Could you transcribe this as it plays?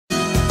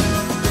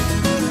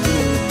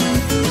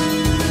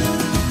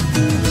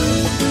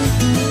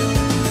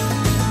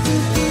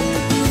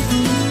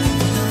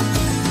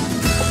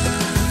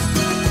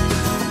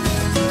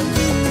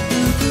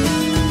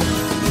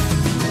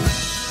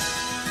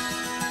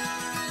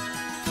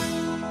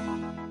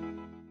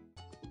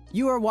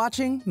You are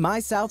watching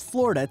My South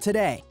Florida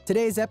Today.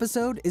 Today's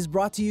episode is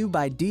brought to you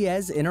by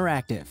Diaz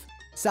Interactive,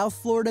 South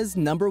Florida's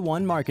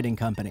 #1 marketing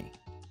company.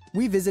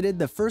 We visited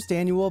the first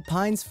annual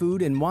Pines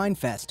Food and Wine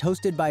Fest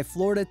hosted by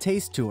Florida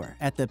Taste Tour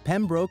at the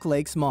Pembroke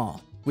Lakes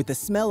Mall. With the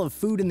smell of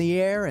food in the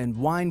air and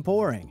wine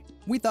pouring,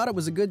 we thought it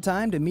was a good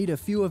time to meet a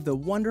few of the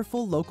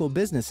wonderful local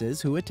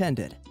businesses who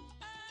attended.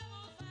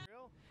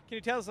 Can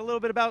you tell us a little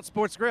bit about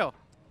Sports Grill?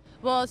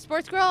 Well,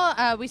 Sports Grill,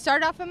 we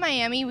started off in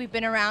Miami. We've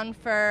been around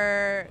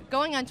for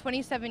going on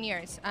 27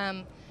 years.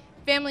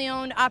 Family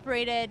owned,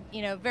 operated,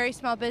 very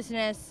small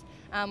business.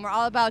 We're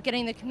all about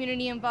getting the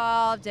community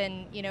involved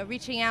and,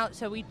 reaching out.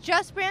 So we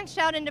just branched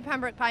out into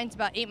Pembroke Pines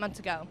about 8 months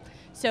ago.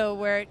 So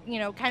we're,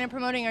 kind of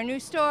promoting our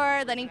new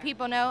store, letting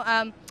people know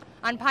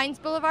on Pines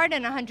Boulevard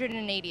and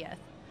 180th.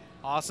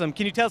 Awesome.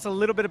 Can you tell us a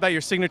little bit about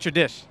your signature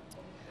dish?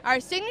 Our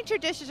signature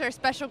dish is our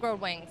special grilled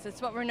wings.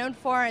 It's what we're known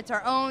for. It's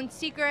our own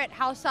secret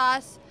house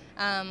sauce.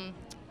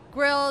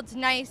 Grilled,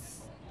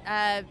 nice.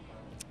 I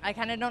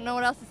kind of don't know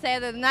what else to say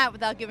other than that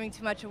without giving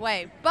too much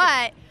away.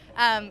 But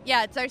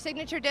yeah, it's our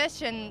signature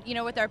dish, and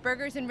with our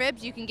burgers and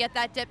ribs, you can get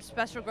that dipped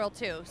special grill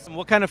too. And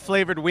what kind of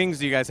flavored wings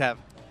do you guys have?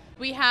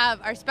 We have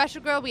our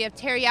special grill. We have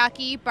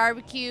teriyaki,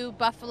 barbecue,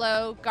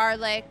 buffalo,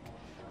 garlic.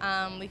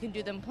 We can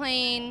do them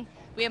plain.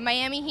 We have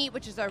Miami Heat,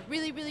 which is our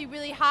really, really,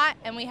 really hot,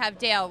 and we have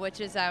Dale, which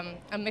is a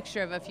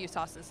mixture of a few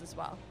sauces as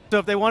well. So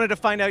if they wanted to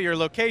find out your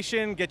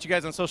location, get you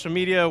guys on social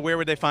media, where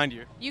would they find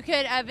you? You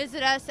could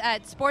visit us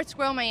at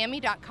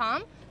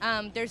sportsgrillmiami.com.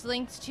 There's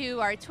links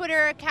to our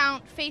Twitter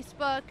account,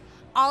 Facebook.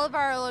 All of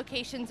our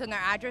locations and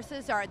their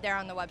addresses are there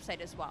on the website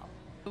as well.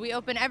 We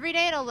open every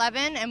day at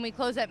 11 and we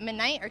close at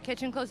midnight. Our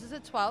kitchen closes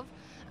at 12.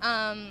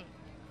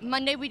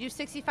 Monday we do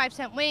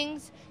 65-cent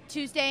wings.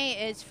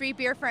 Tuesday is free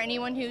beer for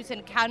anyone who's a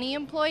county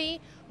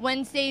employee.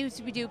 Wednesdays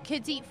we do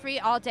kids eat free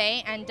all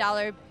day and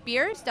dollar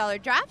beers, dollar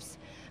drafts.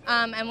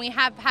 And we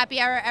have happy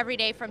hour every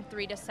day from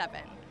 3 to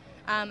 7.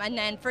 And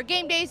then for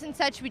game days and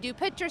such, we do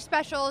pitcher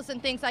specials and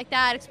things like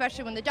that,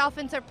 especially when the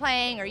Dolphins are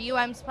playing or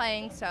UM's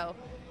playing. So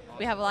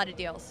we have a lot of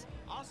deals.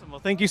 Awesome. Well,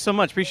 thank you so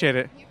much. Appreciate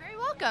it. You're very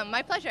welcome.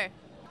 My pleasure.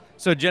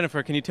 So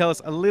Jennifer, can you tell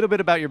us a little bit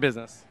about your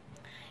business?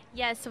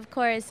 Yes, of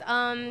course.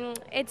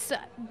 It's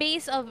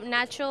based of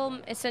natural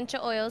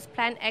essential oils,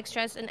 plant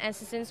extracts, and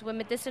essences with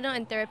medicinal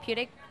and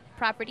therapeutic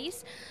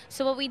properties.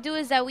 So what we do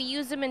is that we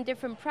use them in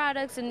different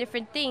products and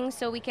different things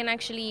so we can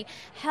actually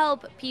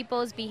help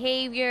people's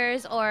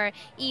behaviors or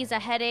ease a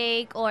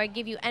headache or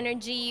give you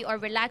energy or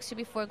relax you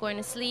before going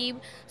to sleep.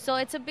 So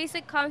it's a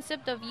basic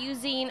concept of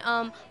using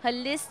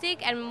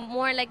holistic and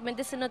more like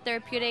medicinal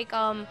therapeutic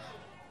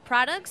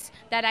products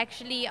that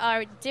actually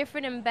are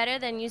different and better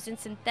than using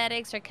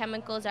synthetics or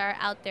chemicals that are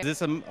out there. Is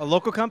this a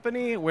local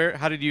company?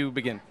 How did you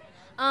begin?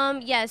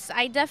 Yes,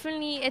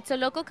 it's a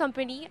local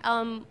company.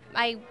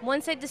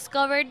 Once I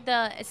discovered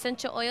the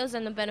essential oils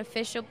and the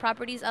beneficial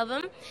properties of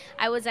them,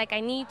 I was like, I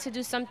need to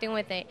do something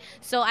with it.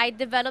 So I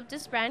developed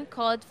this brand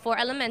called 4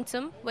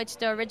 Elementum, which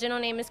the original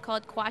name is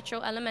called Quattro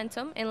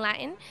Elementum in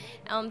Latin,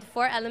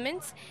 4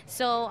 elements.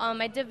 So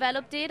I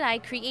developed it, I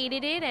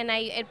created it, and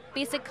a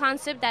basic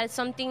concept that is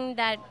something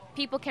that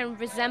people can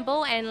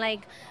resemble and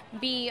like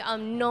be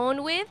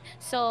known with.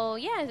 So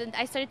yeah,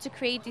 I started to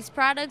create these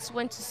products,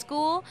 went to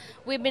school.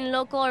 We've been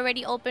local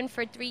already open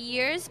for 3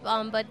 years,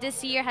 but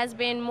this year has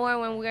been more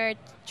when we're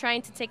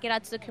trying to take it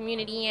out to the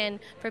community and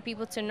for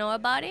people to know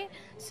about it.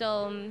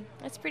 So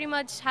that's pretty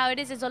much how it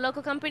is. It's a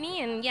local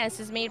company, and yes,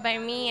 it's made by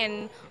me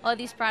and all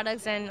these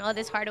products and all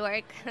this hard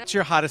work. What's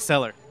your hottest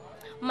seller?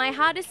 My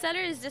hottest seller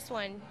is this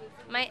one,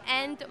 my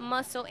End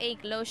Muscle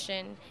Ache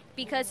Lotion,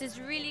 because it's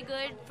really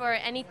good for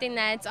anything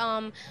that's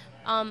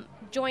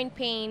joint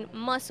pain,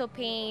 muscle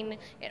pain,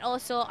 and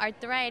also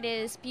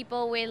arthritis.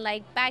 People with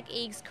like back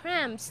aches,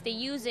 cramps, they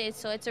use it.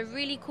 So it's a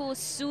really cool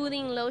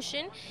soothing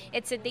lotion.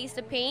 It sedates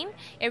the pain,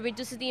 it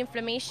reduces the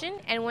inflammation,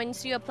 and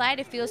once you apply it,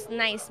 it feels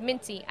nice,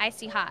 minty,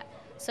 icy hot.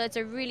 So it's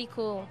a really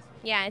cool,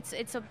 yeah, it's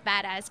a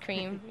badass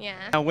cream,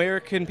 yeah. Now, where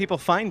can people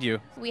find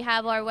you? We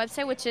have our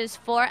website, which is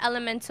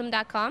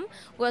 4elementum.com.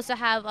 We also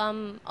have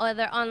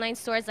other online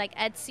stores like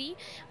Etsy,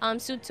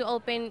 soon to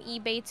open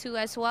eBay too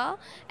as well.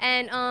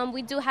 And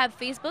we do have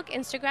Facebook,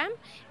 Instagram,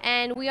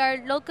 and we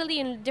are locally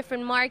in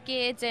different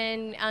markets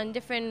and on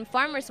different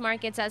farmers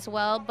markets as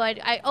well. But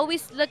I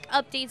always look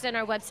updates on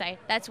our website.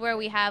 That's where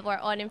we have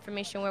our own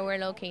information where we're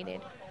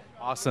located.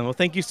 Awesome. Well,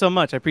 thank you so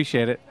much. I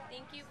appreciate it.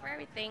 Thank you for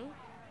everything.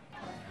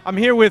 I'm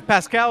here with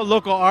Pascal,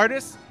 local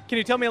artist. Can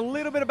you tell me a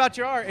little bit about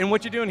your art and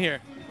what you're doing here?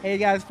 Hey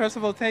guys, first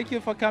of all, thank you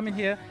for coming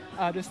here.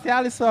 The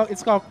style is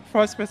it's called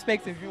Cross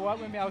Perspective. If you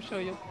walk with me, I'll show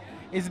you.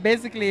 It's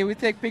basically we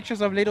take pictures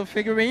of little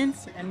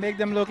figurines and make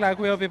them look like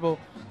real people.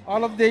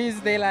 All of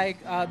these, they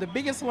the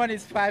biggest one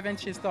is 5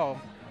 inches tall.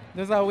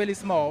 Those are really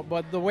small,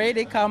 but the way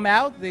they come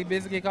out, they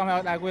basically come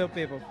out like real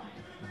people.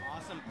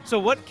 Awesome. So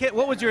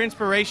what was your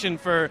inspiration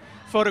for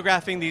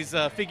photographing these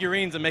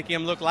figurines and making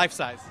them look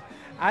life-size?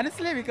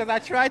 Honestly, because I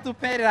try to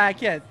paint it, I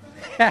can't.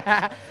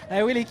 I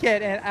really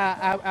can't, and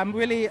I'm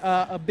really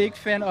a big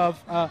fan of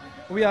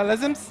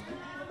realisms,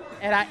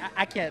 and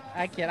I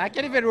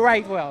can't even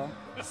write well.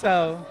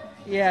 So,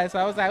 yeah, so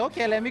I was like,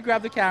 okay, let me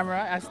grab the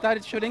camera. I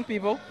started shooting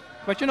people.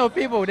 But you know,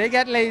 people, they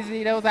get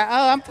lazy. They was like,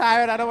 oh, I'm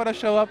tired. I don't want to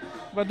show up.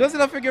 But those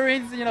little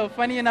figurines, you know,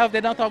 funny enough,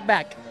 they don't talk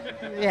back.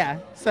 Yeah,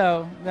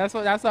 so that's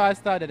how I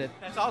started it.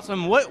 That's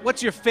awesome.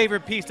 What's your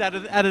favorite piece out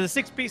of the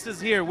 6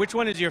 pieces here? Which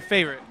one is your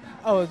favorite?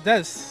 Oh,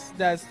 that's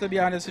to be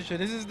honest with you.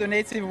 This is the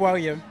native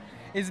warrior.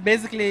 It's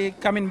basically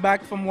coming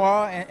back from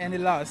war and he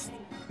lost.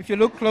 If you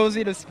look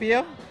closely, the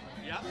spear.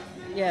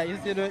 Yeah, you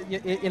see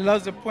it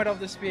lost the point of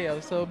the spear.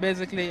 So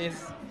basically,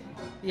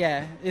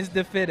 it's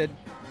defeated.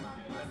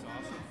 That's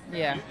awesome.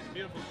 Yeah.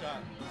 Beautiful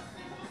shot.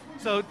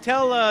 So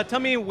tell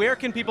me, where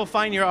can people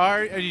find your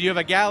art? Do you have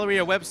a gallery,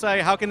 a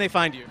website? How can they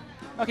find you?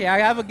 Okay, I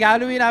have a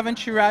gallery in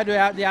Aventura.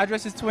 The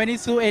address is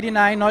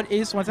 2289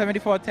 Northeast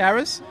 174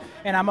 Terrace.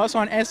 And I'm also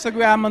on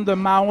Instagram under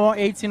Marwan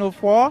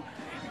 1804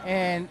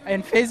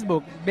 and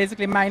Facebook,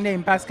 basically my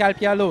name, Pascal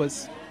Pierre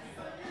Louis.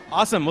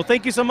 Awesome. Well,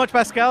 thank you so much,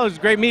 Pascal. It was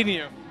great meeting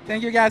you.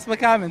 Thank you guys for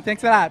coming.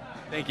 Thanks a lot.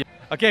 Thank you.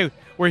 Okay,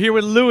 we're here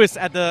with Louis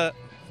at the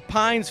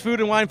Pines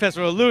Food and Wine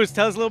Festival. Louis,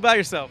 tell us a little about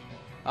yourself.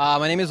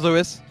 My name is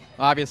Louis,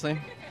 obviously.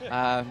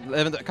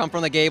 Come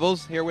from the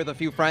Gables, here with a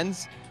few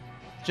friends.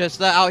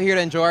 Just out here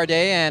to enjoy our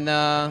day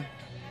and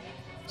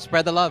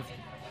spread the love.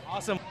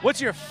 Awesome. What's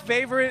your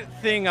favorite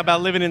thing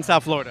about living in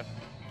South Florida?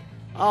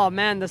 Oh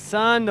man, the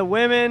sun, the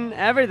women,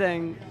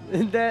 everything.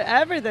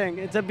 Everything.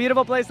 It's a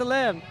beautiful place to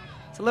live.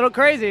 It's a little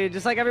crazy,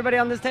 just like everybody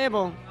on this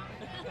table.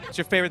 What's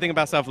your favorite thing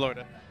about South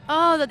Florida?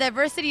 Oh, the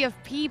diversity of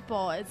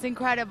people. It's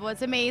incredible.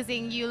 It's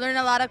amazing. You learn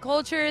a lot of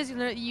cultures.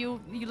 You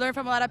learn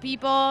from a lot of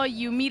people.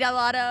 You meet a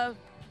lot of,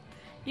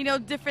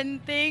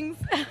 different things.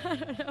 I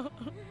don't know.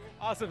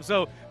 Awesome.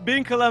 So,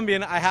 being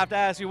Colombian, I have to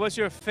ask you, what's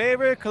your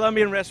favorite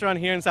Colombian restaurant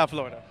here in South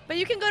Florida? But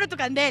you can go to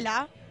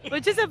Tucandela,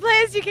 which is a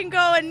place you can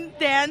go and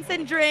dance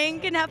and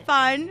drink and have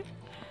fun.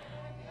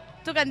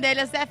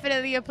 Tucandela is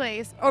definitely a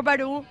place. Or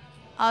Baru,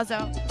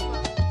 also.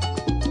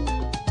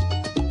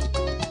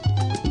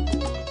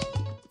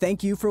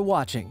 Thank you for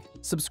watching.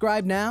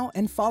 Subscribe now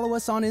and follow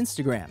us on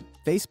Instagram,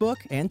 Facebook,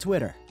 and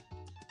Twitter.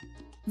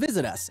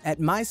 Visit us at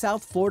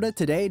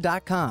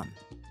mysouthfloridatoday.com.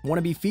 Want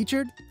to be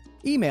featured?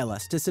 Email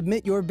us to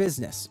submit your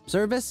business,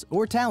 service,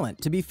 or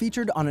talent to be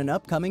featured on an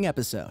upcoming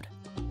episode.